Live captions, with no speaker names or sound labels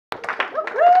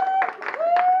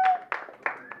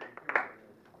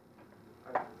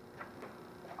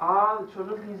the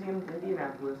Children's Museum in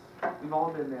Indianapolis. We've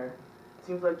all been there. It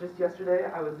seems like just yesterday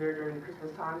I was there during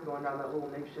Christmas time, going down that little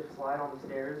makeshift slide on the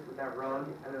stairs with that rug,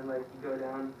 and then like you go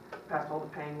down past all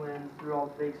the penguins, through all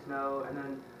the fake snow, and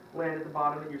then land at the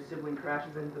bottom and your sibling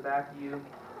crashes into the back of you.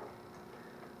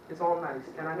 It's all nice,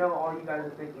 and I know all you guys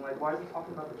are thinking, like, why is he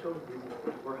talking about the Children's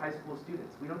Museum? We're high school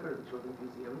students. We don't go to the Children's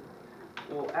Museum.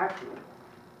 Well, actually,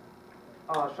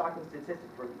 shocking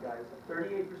statistic for you guys,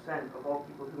 38% of all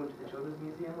people who went to the Children's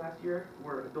Museum last year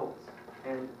were adults.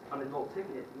 And an adult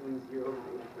ticket means you're over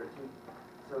the age of 13.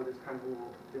 So there's kind of a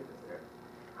little difference there.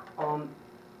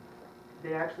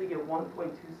 They actually get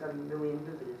 1.27 million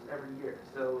visitors every year.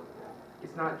 So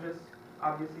it's not just,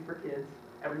 obviously, for kids.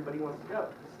 Everybody wants to go.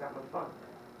 It's that much fun.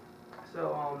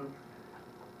 So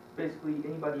basically,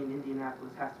 anybody in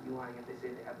Indianapolis has to be lying if they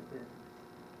say they haven't been.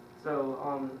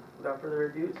 So, without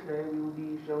further ado, today we will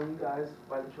be showing you guys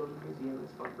why the Children's Museum is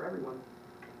fun for everyone.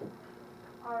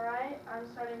 Alright, I'm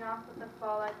starting off with the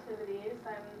fall activities.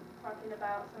 I'm talking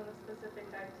about some of the specific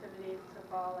activities to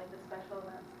fall, like the special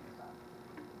events and stuff.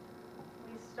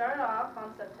 We start off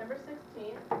on September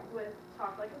 16th with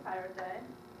Talk Like a Pirate Day.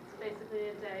 It's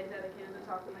basically a day dedicated to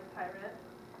talking like a pirate.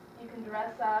 You can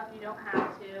dress up, you don't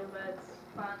have to, but it's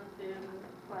fun, food, and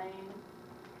playing.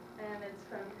 And it's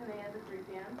from 10 a.m. to 3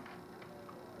 p.m.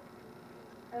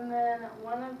 And then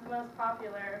one of the most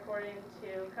popular, according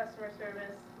to customer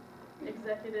service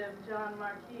executive John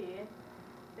Marquis,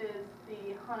 is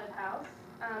the haunted house.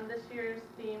 This year's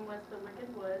theme was the Wicked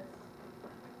Woods.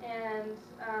 And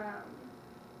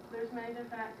there's many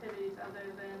different activities other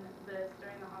than this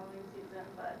during the Halloween season,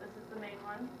 but this is the main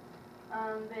one.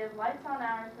 They have lights on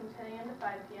hours from 10 a.m. to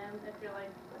 5 p.m. if you're like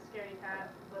a scaredy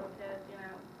cat, little kid, you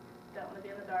know, don't want to be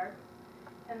in the dark.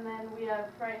 And then we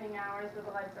have frightening hours where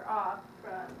the lights are off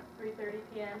from 3:30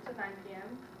 p.m. to 9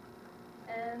 p.m.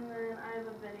 And then I have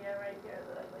a video right here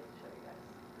that I'd like to show you guys.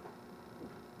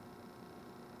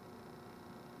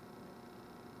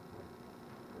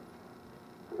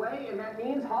 Way, and that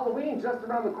means Halloween just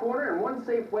around the corner, and one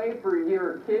safe way for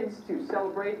your kids to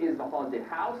celebrate is the haunted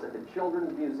house at the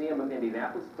Children's Museum of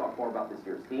Indianapolis. To talk more about this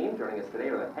year's theme, joining us today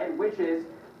are the head witches,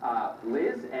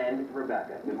 Liz and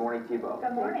Rebecca. Good morning to you both.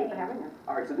 Good morning. Thank you for having us.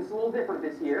 All right, so this is a little different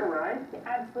this year, right?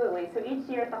 Absolutely. So each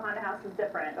year at the haunted house is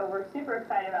different, but we're super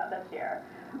excited about this year.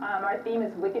 Our theme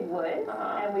is Wicked Woods,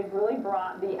 and we've really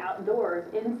brought the outdoors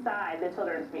inside the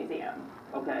Children's Museum.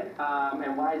 Okay,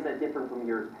 and why is that different from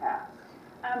years past?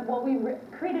 Well, we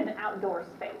created an outdoor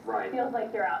space. Right. It feels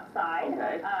like you're outside.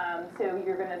 Okay. So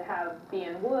you're going to be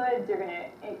in woods, you're going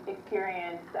to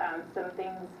experience some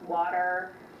things,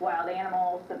 water, wild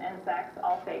animals, some insects,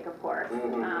 all fake, of course.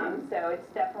 So it's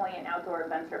definitely an outdoor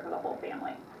adventure for the whole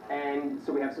family. And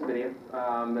so we have some video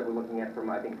that we're looking at from,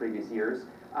 I think, previous years.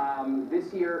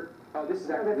 This year, oh, this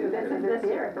is actually this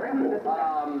year. Very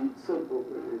cool. So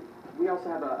we also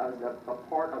have a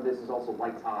part of this is also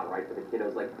lights on, right, for the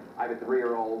kiddos. Like, I have a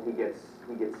 3-year-old, he gets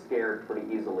scared pretty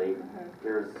easily.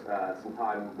 There's some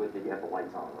time with it, you have the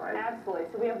lights on, right? Absolutely.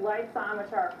 So we have lights on,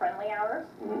 which are our friendly hours.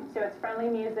 So it's friendly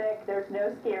music, there's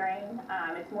no scaring.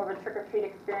 It's more of a trick-or-treat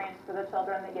experience for the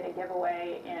children. They get a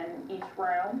giveaway in each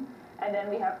room. And then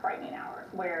we have frightening hours,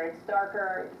 where it's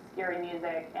darker, scary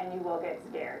music, and you will get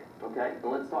scared. Okay,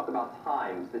 and let's talk about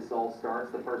times. This all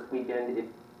starts the first weekend.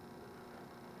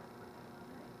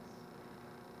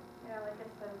 Yeah, like I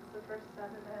said, it's the first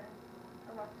Saturday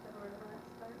of October when it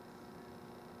starts.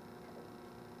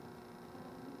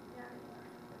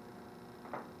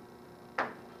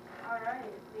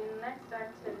 Alright, the next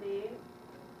activity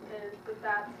is the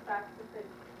Bats Facts of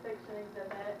Fiction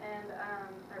exhibit, and,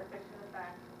 or Fiction of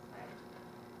Facts.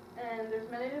 And there's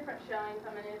many different showings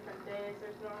on many different days.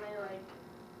 There's normally like,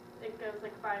 it goes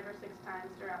like 5 or 6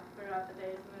 times throughout the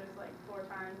days, and there's like 4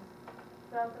 times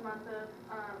throughout the month of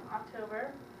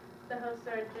October. The hosts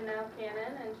are Janelle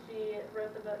Cannon, and she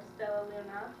wrote the book Stella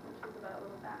Luna, which is about a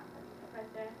little bat right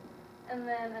there. And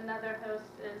then another host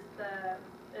is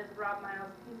Rob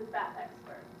Miles. He's a bat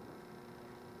expert.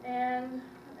 And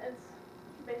it's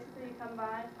basically you come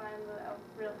by, find the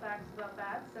real facts about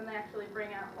bats, and they actually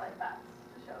bring out live bats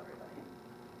to show everybody.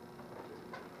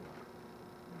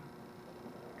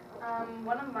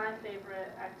 One of my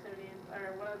favorite activities,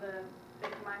 or one of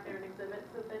my favorite exhibits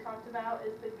that they talked about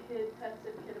is the Kid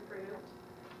Tested, Kid Approved.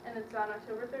 And it's on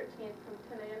October 13th from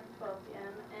 10 a.m. to 12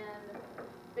 p.m. And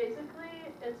basically,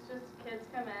 it's just kids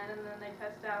come in and then they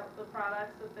test out the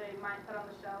products that they might put on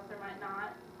the shelves or might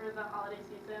not for the holiday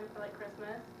season, for like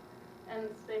Christmas. And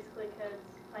it's basically kids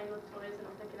playing with toys and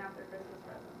picking out their Christmas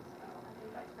presents. So I think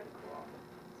that's pretty cool.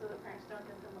 So the parents don't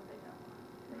give them what they don't want.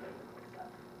 They get the cool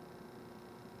stuff.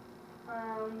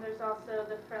 There's also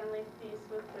the Friendly Feast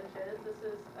with Witches. This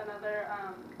is another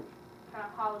kind of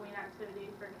Halloween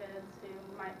activity for kids who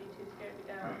might be too scared to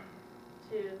go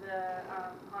to the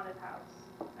haunted house.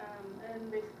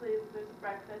 And basically there's a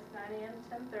breakfast 9 a.m.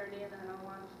 to 10:30, and then a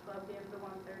lunch 12 p.m. to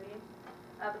 1:30.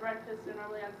 The breakfasts are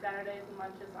normally on Saturdays and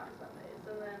lunches on Sundays.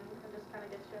 And then it just kind of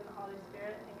gets you in the holiday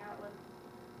spirit, hang out with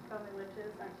friendly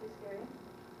witches, aren't too scary.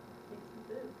 Eat some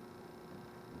food.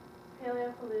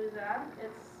 Paleopalooza,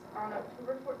 it's on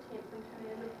October 14th from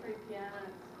 10 a.m. to 3 p.m. and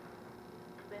it's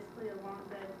basically a long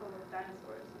day full of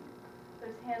dinosaurs. And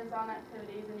there's hands-on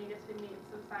activities and you get to meet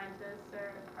some scientists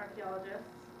or archaeologists.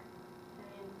 I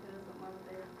mean, who doesn't love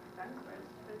their dinosaurs?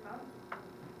 It's pretty fun.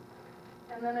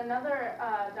 And then another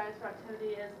dinosaur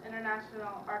activity is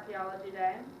International Archaeology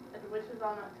Day, which is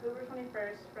on October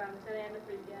 21st from 10 a.m. to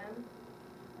 3 p.m.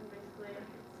 And basically,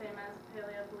 same as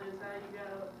Paleopalooza, you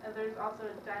go, and there's also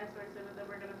a dinosaur exhibit that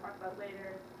we're going to talk about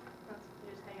later.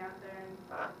 You just hang out there and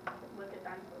look at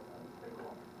dinosaurs. It's pretty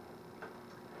cool.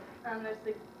 There's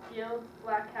the Guild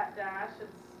Black Cat Dash.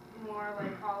 It's more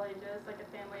like all ages, like a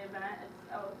family event. It's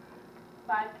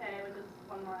 5K, which is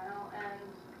 1 mile, and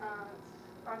it's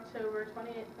October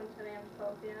 28th from 10 a.m. to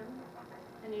 12 p.m.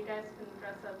 And you guys can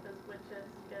dress up as witches,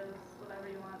 ghosts, whatever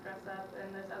you want to dress up.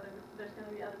 And there's going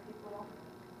to be other people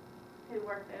who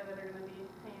work there that are going to be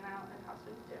hanging out in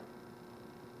costumes too.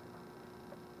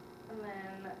 And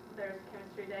then there's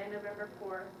Chemistry Day, November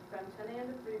 4th from 10 a.m.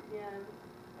 to 3 p.m.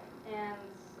 And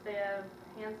they have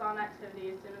hands-on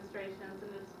activities, demonstrations,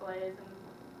 and displays. And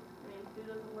I mean, who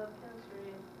doesn't love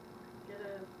chemistry? Get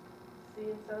a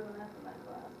C and soda in that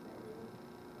class, maybe.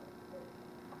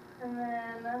 And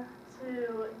then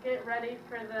to get ready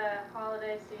for the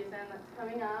holiday season that's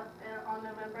coming up on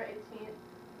November 18th,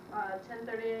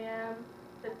 10:30 a.m.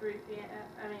 to 3 p.m.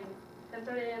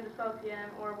 10:30 a.m. to 12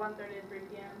 p.m. or 1:30 to 3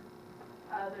 p.m.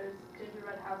 There's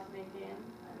gingerbread house making.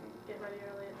 Get ready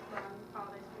early. It's fun.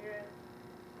 Holiday spirit.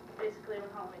 Basically,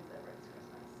 when Halloween's over, it's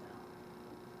Christmas.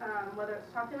 So, whether it's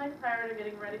talking like a pirate or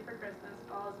getting ready for Christmas,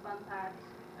 fall is fun packed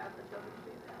at the children's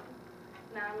museum.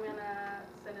 Now I'm gonna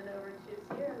send it over to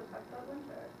Sierra to talk about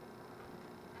winter.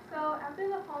 So after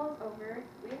the fall is over,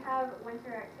 we have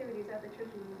winter activities at the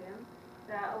Children's Museum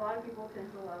that a lot of people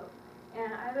tend to love.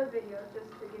 And I have a video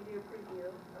just to give you a preview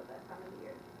of that time of the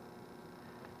year.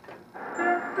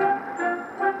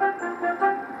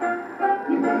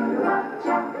 You better watch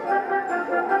out.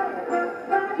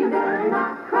 You better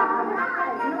not cry.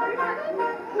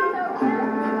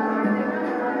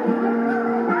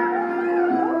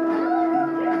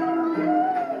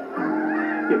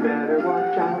 You better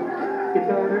watch out, you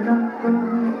better not cry,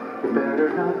 you better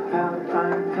not pout,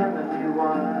 I'm telling you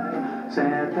why.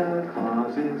 Santa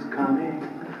Claus is coming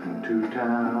to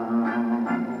town.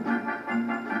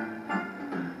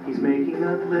 He's making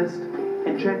a list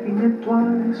and checking it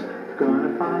twice,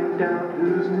 gonna find out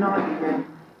who's naughty and...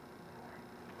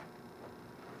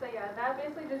 So yeah, that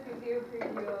basically just gives you a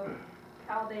preview of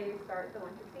how they start the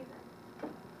winter season.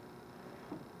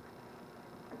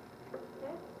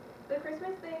 Okay.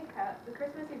 The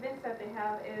Christmas events that they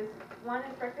have is, one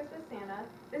is Breakfast with Santa.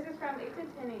 This is from 8 to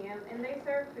 10 a.m. and they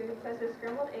serve food such as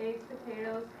scrambled eggs,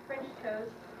 potatoes, French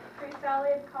toast, fruit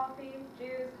salad, coffee,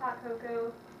 juice, hot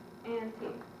cocoa, and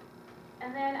tea.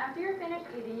 And then after you're finished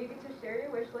eating, you get to share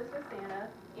your wish list with Santa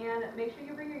and make sure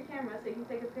you bring your camera so you can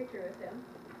take a picture with him.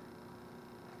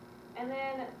 And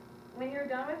then when you're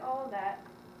done with all of that,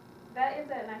 that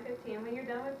ends at 9:15. When you're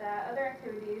done with that, other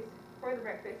activities for the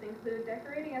breakfast include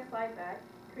decorating a slide bag,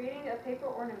 creating a paper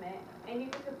ornament, and you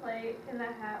get to play Pin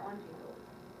That Hat on Jingles.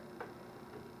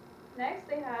 Next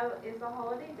they have is the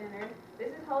holiday dinner. This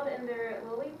is held in their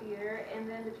Lilly Theater, and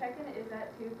then the check-in is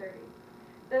at 2:30.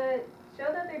 The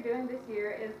show that they're doing this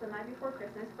year is The Night Before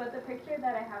Christmas, but the picture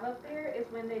that I have up there is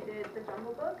when they did the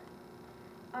Jungle Book.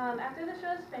 After the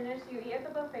show is finished, you eat at the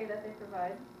buffet that they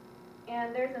provide,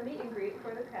 and there's a meet and greet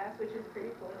for the cast, which is pretty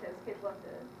cool because kids love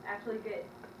to actually get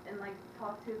and like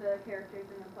talk to the characters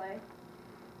in the play.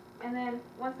 And then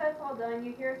once that's all done,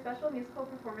 you hear a special musical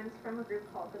performance from a group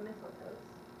called the Mistletoes.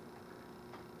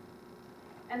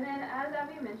 And then as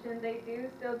Abby mentioned, they do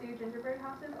still do gingerbread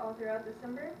houses all throughout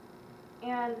December.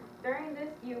 And during this,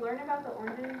 you learn about the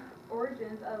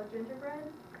origins of gingerbread.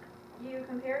 You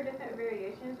compare different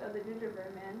variations of the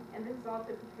gingerbread man, and this is all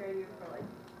to prepare you for like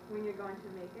when you're going to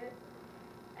make it.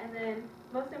 And then,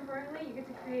 most importantly, you get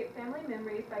to create family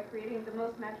memories by creating the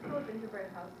most magical gingerbread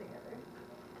house together.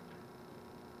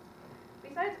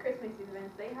 Besides Christmas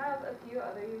events, they have a few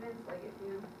other events, like if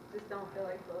you just don't feel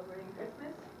like celebrating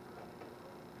Christmas.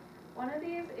 One of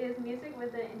these is music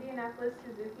with the Indianapolis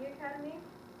Suzuki Academy.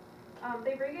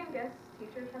 They bring in guest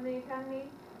teachers from the academy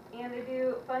And they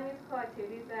do fun musical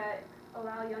activities that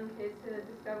allow young kids to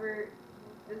discover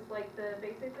just like the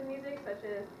basics of music, such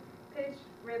as pitch,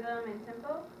 rhythm, and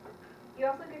tempo. You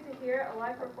also get to hear a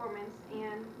live performance,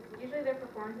 and usually their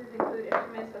performances include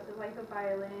instruments such as like the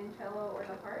violin, cello, or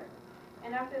the harp.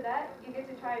 And after that, you get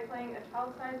to try playing a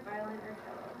child-sized violin or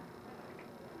cello.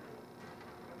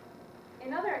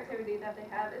 Another activity that they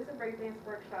have is a breakdance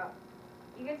workshop.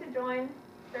 You get to join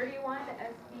 31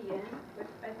 SBN, which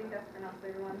I think that's pronounced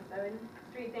 317,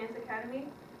 Street Dance Academy,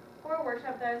 for a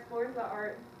workshop that explores the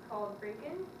art called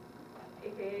breaking,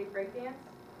 aka breakdance.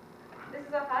 This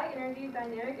is a high-energy,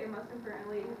 dynamic, and most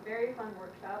importantly, very fun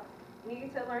workshop. And you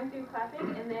get to learn through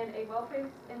clapping and then a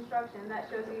well-paced instruction that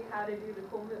shows you how to do the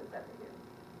cool moves that they do.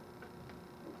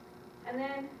 And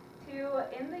then to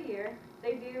end the year,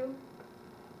 they do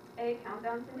a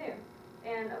countdown to noon.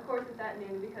 And of course it's at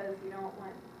noon because you don't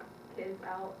want kids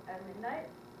out at midnight.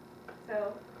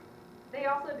 So they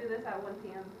also do this at 1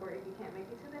 p.m. for if you can't make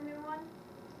it to the noon one.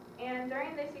 And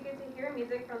during this you get to hear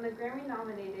music from the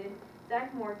Grammy-nominated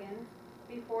Zach Morgan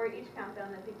before each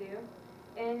countdown that they do.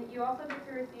 And you also get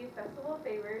to receive festival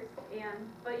favors,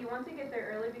 but you want to get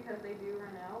there early because they do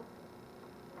run out.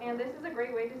 And this is a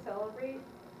great way to celebrate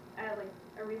at like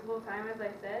a reasonable time, as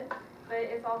I said, but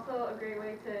it's also a great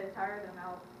way to tire them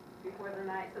out before the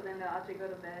night, so then they'll actually go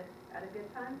to bed at a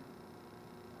good time.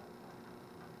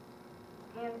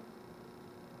 And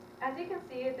as you can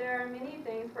see, there are many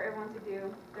things for everyone to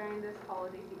do during this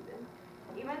holiday season.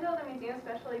 Even though the museum's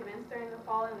special events during the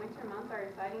fall and winter months are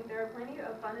exciting, there are plenty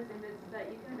of fun exhibits that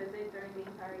you can visit during the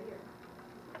entire year.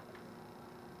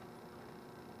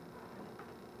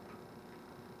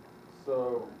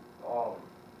 So,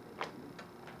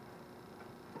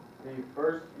 the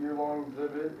first year-long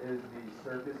exhibit is the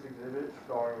circus exhibit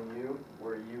starring you,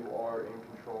 where you are in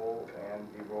control and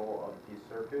the role of the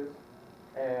circus.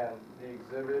 And the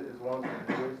exhibit is one of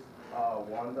the newest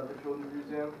ones at the Children's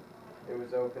Museum. It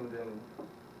was opened in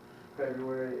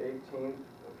February 18th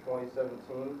of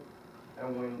 2017.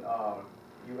 And when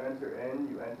you enter in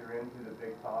through the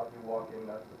big top. You walk in,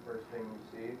 that's the first thing you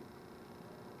see.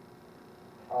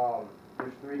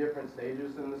 There's 3 different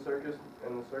stages in the circus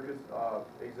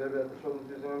exhibit at the Children's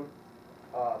Museum.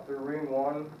 Through Ring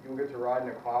 1, you'll get to ride in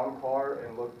a clown car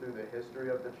and look through the history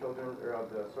of the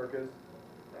circus,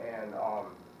 and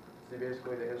see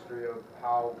basically the history of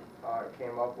how it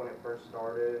came up when it first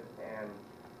started, and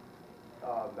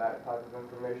that type of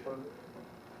information.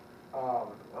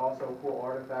 Also cool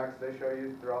artifacts they show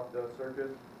you throughout the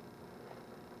circus.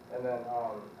 And then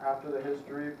after the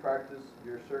history, practice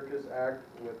your circus act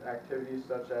with activities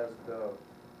such as the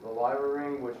lyra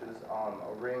ring, which is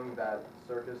a ring that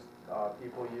circus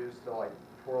people use to like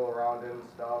twirl around in and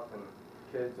stuff, and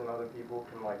kids and other people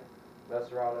can like mess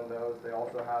around in those. They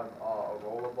also have a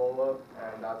roller bola,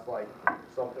 and that's like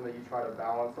something that you try to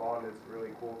balance on. It's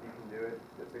really cool if you can do it.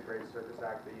 It's a great circus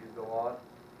act they used a lot.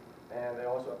 And they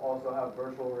also have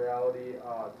virtual reality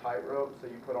tightrope, so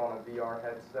you put on a VR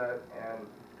headset and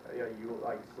you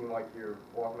like seem like you're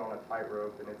walking on a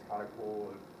tightrope, and it's kind of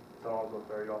cool, and sometimes will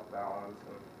throw you off balance,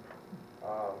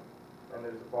 and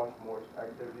there's a bunch more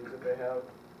activities that they have.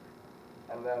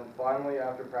 And then finally,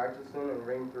 after practicing in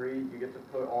Ring 3, you get to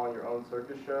put on your own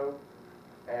circus show,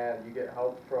 and you get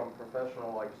help from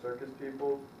professional like circus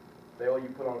people. They let you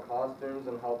put on costumes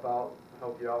and help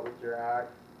you out with your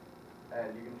act,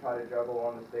 and you can try to juggle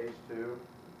on the stage too.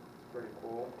 It's pretty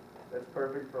cool. It's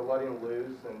perfect for letting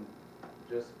loose and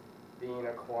just being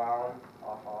a clown.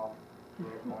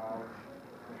 Being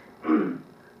a clown.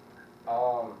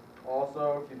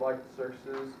 Also, if you'd like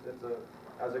circuses,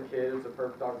 as a kid, it's a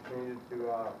perfect opportunity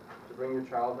to bring your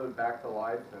childhood back to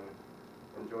life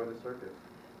and enjoy the circus.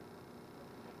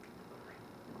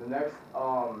 The next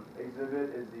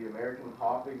exhibit is the American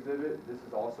Pop exhibit. This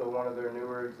is also one of their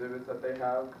newer exhibits that they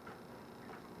have.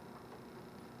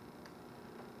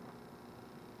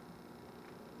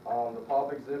 The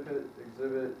Pop exhibit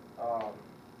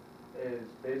is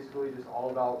basically just all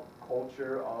about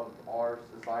culture of our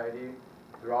society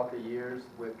throughout the years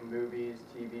with movies,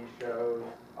 TV shows,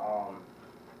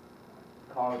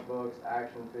 comic books,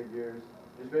 action figures,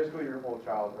 just basically your whole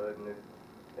childhood, and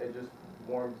it just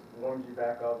warms you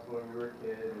back up to when you were a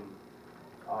kid,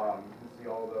 and you can see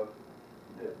all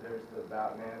there's the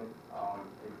Batman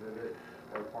exhibit,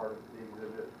 or part of the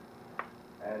exhibit.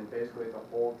 And basically it's a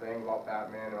whole thing about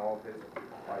Batman and all of his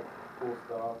like cool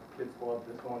stuff. Kids love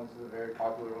this one. This is a very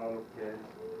popular one with kids.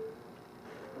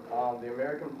 The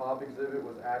American Pop exhibit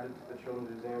was added to the Children's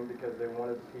Museum because they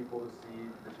wanted people to see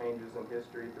the changes in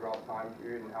history throughout time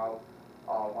period and how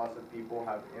lots of people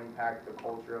have impacted the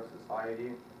culture of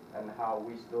society and how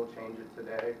we still change it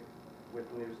today.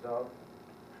 with new stuff.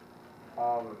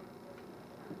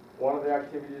 One of the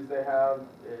activities they have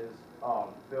is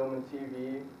film and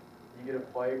TV. You get to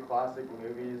play classic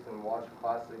movies and watch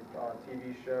classic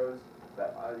TV shows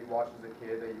that you watched as a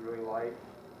kid that you really like.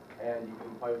 And you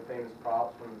can play with famous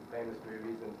props from famous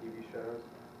movies and TV shows.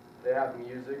 They have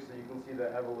music, so you can see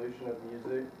the evolution of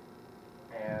music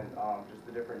and just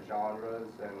the different genres,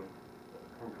 and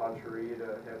from country to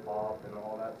hip hop and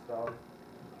all that stuff.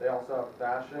 They also have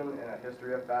fashion and a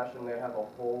history of fashion. They have a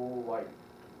whole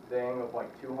thing of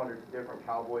 200 different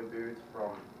cowboy boots,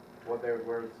 from what they would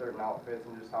wear with certain outfits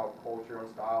and just how culture and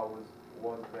style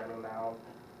was then and now.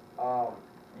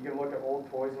 You can look at old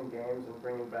toys and games and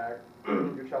bringing back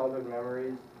your childhood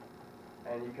memories,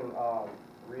 and you can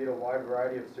read a wide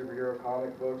variety of superhero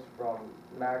comic books from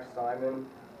Max Simon,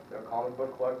 the comic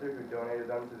book collector who donated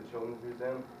them to the Children's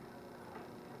Museum.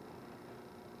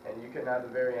 And you can, at the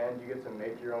very end, you get to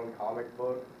make your own comic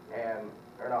book,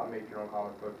 or not make your own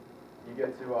comic book. You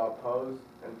get to pose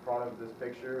in front of this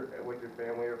picture with your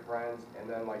family or friends, and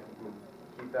then you can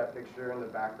keep that picture in the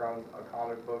background of a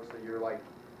comic book, so you're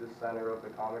the center of the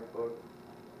comic book.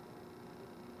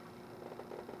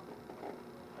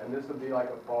 And this would be a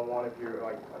fun one if you're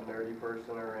a nerdy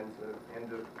person or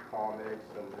into comics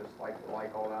and just like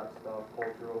all that stuff,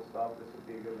 cultural stuff. This would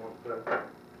be a good one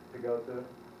to go to.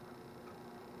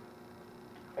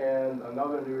 And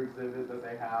another new exhibit that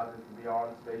they have is the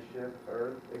Beyond Spaceship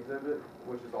Earth exhibit,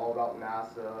 which is all about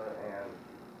NASA and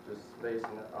just space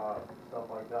and stuff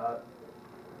like that.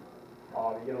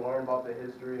 You get to learn about the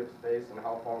history of space and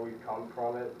how far we've come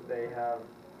from it.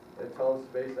 It tells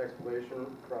space exploration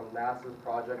from NASA's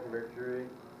Project Mercury,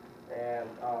 and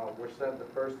which sent the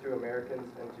first 2 Americans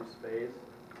into space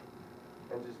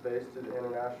to the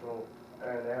international,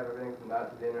 and they have everything from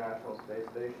that to the International Space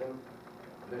Station.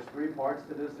 There's 3 parts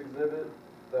to this exhibit.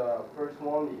 The first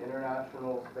one, the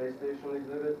International Space Station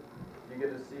exhibit, you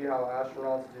get to see how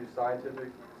astronauts do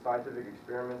scientific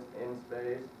experiments in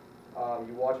space.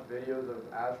 You watch videos of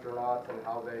astronauts and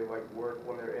how they work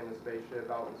when they're in the spaceship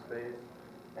out in space,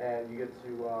 and you get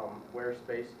to wear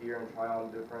space gear and try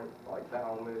on different the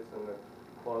helmets and the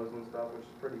clothes and stuff, which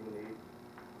is pretty neat.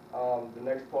 The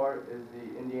next part is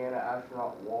the Indiana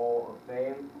Astronaut Wall of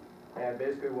Fame. And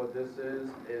basically what this is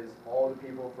all the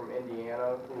people from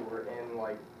Indiana who were in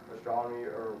astronomy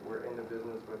or were in the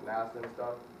business with NASA and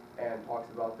stuff, and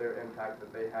talks about their impact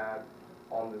that they had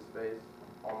on the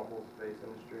whole space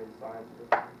industry and science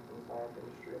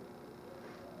industry.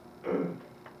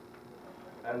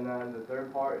 And then the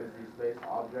third part is the Space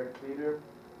Object Theater,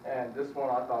 and this one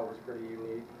I thought was pretty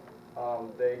unique.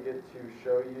 They get to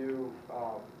show you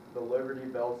the Liberty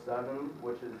Bell 7,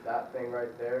 which is that thing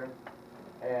right there.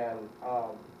 And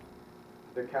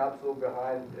the capsule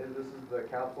behind, this is the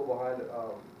capsule behind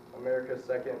America's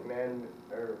second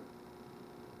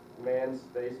manned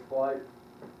space flight.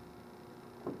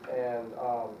 And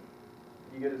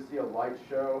you get to see a light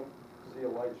show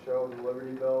of the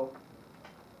Liberty Bell.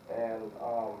 And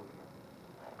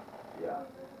yeah.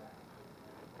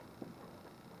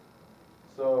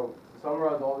 So to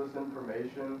summarize all this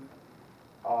information,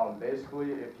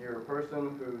 basically if you're a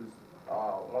person who's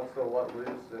wants to let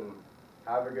loose and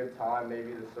have a good time,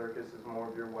 maybe the circus is more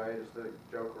of your way, just to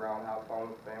joke around, have fun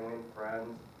with family and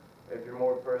friends. If you're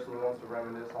more a person who wants to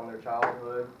reminisce on their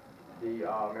childhood, the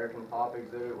American Pop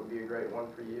exhibit would be a great one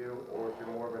for you. Or if you're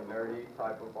more of a nerdy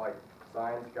type of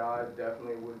science guy,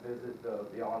 definitely would visit the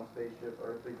Beyond Spaceship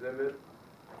Earth exhibit.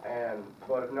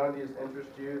 But if none of these interest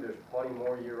you, there's plenty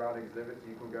more year-round exhibits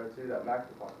you can go to that Max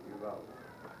will talk to you about.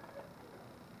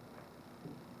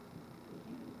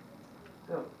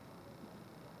 So,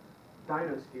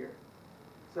 Dinosphere.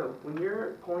 So, when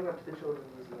you're pulling up to the Children's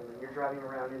Museum and you're driving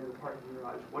around into the parking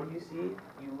garage, what do you see?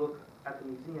 You look at the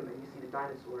museum and you see the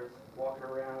dinosaurs walking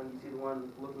around. You see the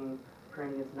one looking,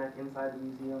 craning its neck inside the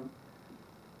museum.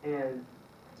 And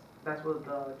that's what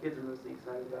the kids are mostly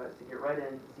excited about, is to get right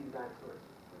in and see the dinosaurs.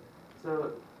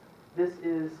 So, this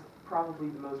is probably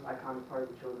the most iconic part of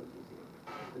the Children's Museum,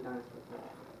 the dinosaur thing.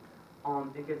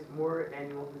 It gets more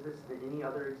annual visits than any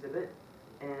other exhibit,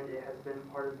 and it has been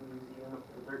part of the museum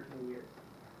for 13 years.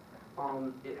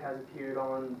 It has appeared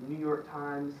on New York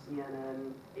Times,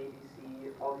 CNN,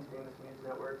 ABC, all these famous news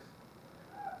networks.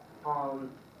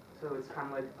 So it's kind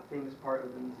of like a famous part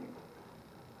of the museum.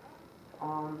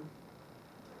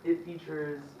 It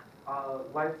features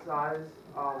life-size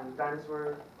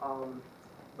dinosaur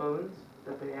bones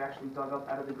that they actually dug up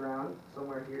out of the ground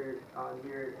somewhere here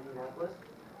near Indianapolis.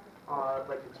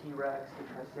 Like the T-Rex, the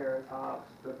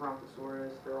Triceratops, the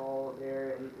Brontosaurus, they're all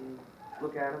there, and you can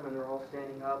look at them and they're all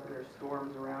standing up and there's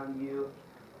storms around you.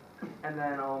 And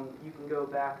then you can go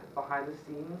back behind the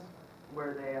scenes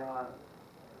where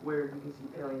where you can see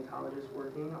paleontologists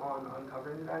working on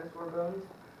uncovering the dinosaur bones.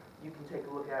 You can take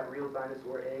a look at real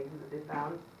dinosaur eggs that they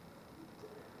found.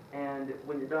 And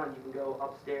when you're done, you can go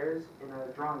upstairs in a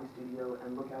drawing studio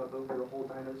and look out over the whole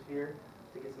dinosphere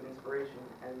to get some inspiration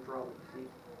and draw what you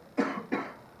see.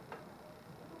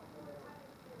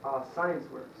 Science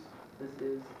Works. This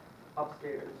is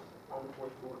upstairs on the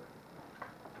 4th floor.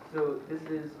 So this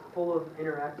is full of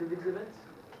interactive exhibits.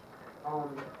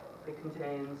 It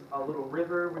contains a little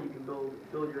river where you can build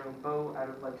your own boat out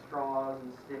of like straws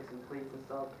and sticks and plates and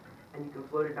stuff, and you can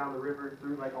float it down the river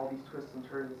through like all these twists and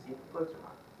turns and see if it floats or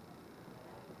not.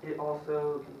 It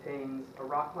also contains a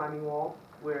rock climbing wall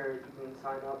where you can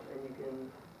sign up and you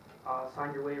can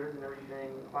sign your waivers and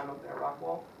everything, climb up that rock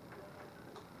wall.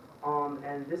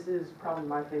 And this is probably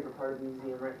my favorite part of the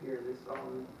museum right here, this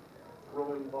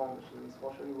rolling ball machine. So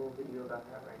I'll show you a little video about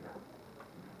that right now.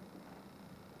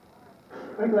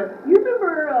 You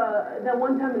remember that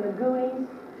one time in the Goonies?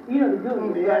 You know the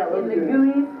Goonies, Yeah, right? In the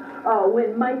Goonies,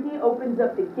 when Mikey opens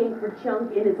up the gate for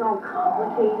Chunk and it's all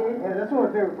complicated. Yeah, that's one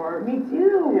of my favorite parts. Me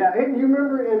too. Yeah, and you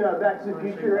remember in Back to the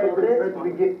Future, right? At the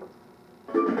beginning.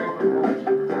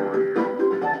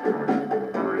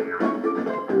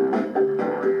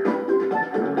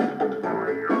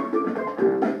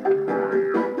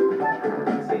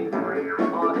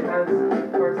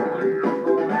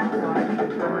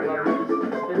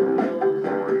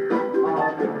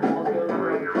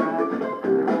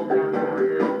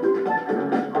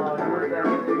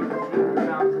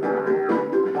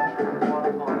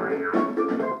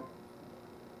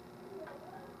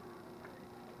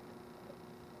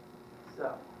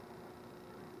 So,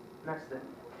 next thing.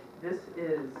 This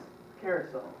is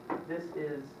carousel. This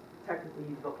is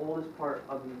technically the oldest part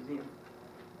of the museum.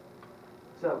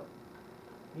 So,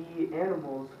 the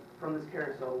animals from this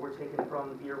carousel were taken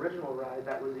from the original ride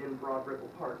that was in Broad Ripple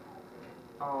Park.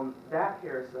 That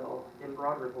carousel in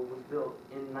Broad Ripple was built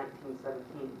in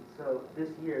 1917. So this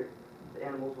year, the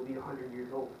animals will be 100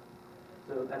 years old.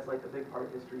 So that's like a big part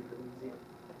of history for the museum.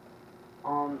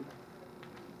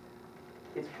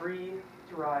 It's free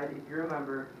to ride if you're a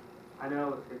member. I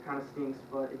know it kind of stinks,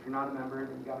 but if you're not a member,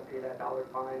 then you gotta pay that $1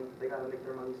 fine. They gotta make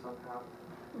their money somehow.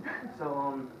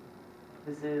 So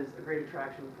this is a great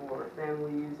attraction for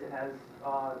families. It has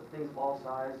things of all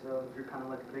sizes, so if you're kind of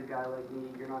like a big guy like me,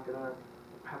 you're not gonna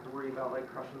have to worry about like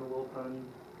crushing the little pony.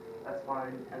 That's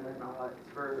fine. And then it's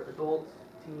for adults,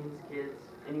 teens, kids,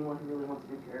 anyone who really wants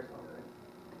to do carousel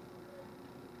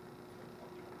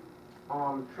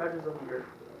riding. Treasures of the Earth.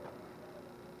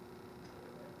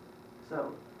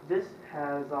 So this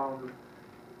has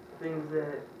things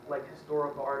that like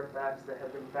historical artifacts that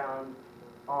have been found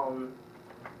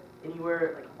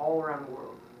anywhere, like all around the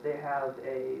world. They have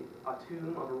a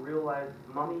tomb of a real life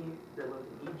mummy that lived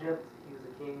in Egypt. He was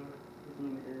a king. His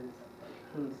name is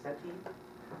King Seti.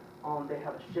 They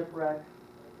have a shipwreck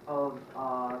of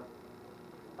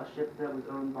a ship that was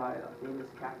owned by a famous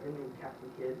captain named Captain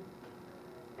Kidd.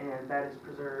 And that is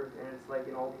preserved, and it's like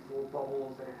in all these little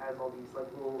bubbles, and it has all these like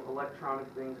little electronic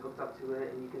things hooked up to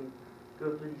it, and you can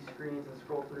go through these screens and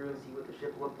scroll through and see what the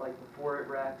ship looked like before it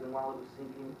wrecked and while it was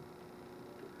sinking.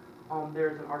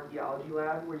 There's an archaeology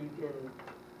lab where you can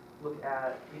look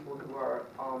at people who are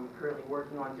currently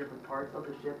working on different parts of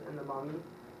the ship and the mummy,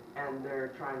 and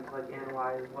they're trying to like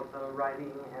analyze what the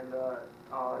writing and the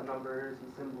numbers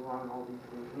and symbols on all these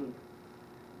things mean.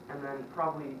 And then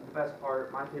probably the best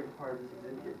part, my favorite part of this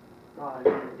exhibit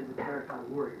is the Terracotta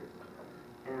Warriors.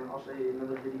 And I'll show you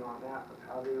another video on that of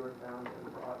how they were found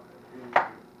and brought in.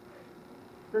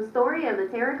 The story of the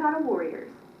Terracotta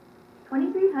Warriors.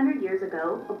 2,300 years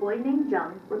ago, a boy named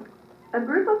Jung, a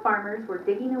group of farmers were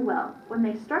digging a well when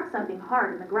they struck something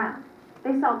hard in the ground.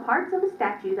 They saw parts of a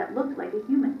statue that looked like a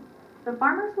human. The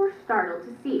farmers were startled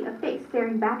to see a face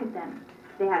staring back at them.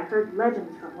 They had heard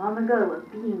legends from long ago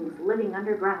of beings living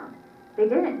underground. They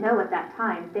didn't know at that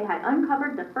time they had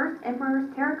uncovered the first emperor's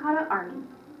terracotta army.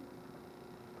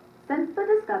 Since the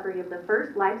discovery of the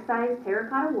first life-size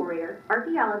terracotta warrior,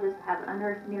 archaeologists have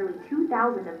unearthed nearly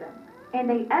 2,000 of them, and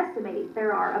they estimate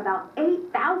there are about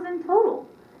 8,000 total.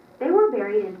 They were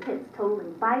buried in pits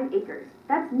totaling 5 acres.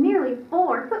 That's nearly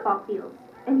 4 football fields.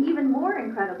 And even more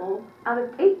incredible, out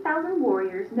of 8,000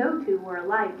 warriors, no two were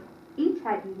alike. Each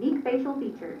had unique facial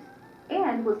features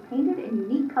and was painted in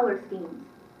unique color schemes.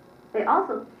 They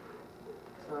also...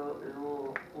 So there's a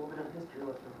little bit of history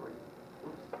lesson for you.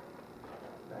 Oops.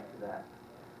 Back to that.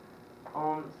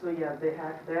 So yeah, they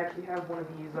actually have one of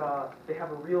these, they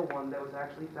have a real one that was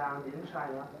actually found in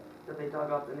China that they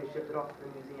dug up and they shipped it off to the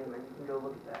museum, and you can go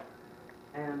look at that.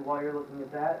 And while you're looking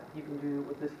at that, you can do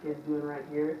what this kid's doing right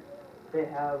here. They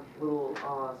have little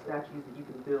statues that you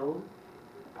can build.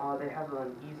 They have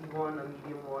an easy one, a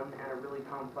medium one, and a really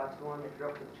complex one if you're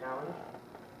up to the challenge.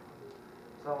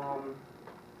 So,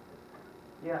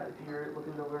 yeah, if you're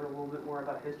looking to learn a little bit more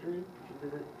about history, you should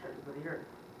visit Churches of the Earth.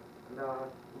 And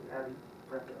Abby,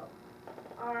 wrap it up.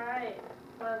 Alright,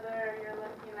 whether you're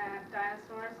looking at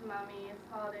dinosaurs, mummies,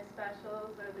 holiday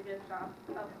specials, or the gift shop,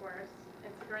 of course,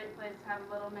 it's a great place to have a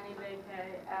little mini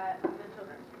vacay at the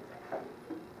Children's Museum.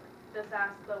 Just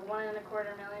ask the 1.25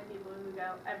 million people who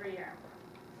go every year.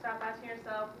 Stop asking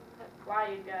yourself why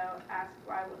you go, ask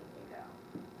why wouldn't you go.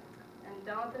 And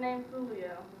don't let the name fool you.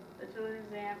 The Children's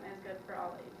Museum is good for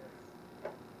all ages.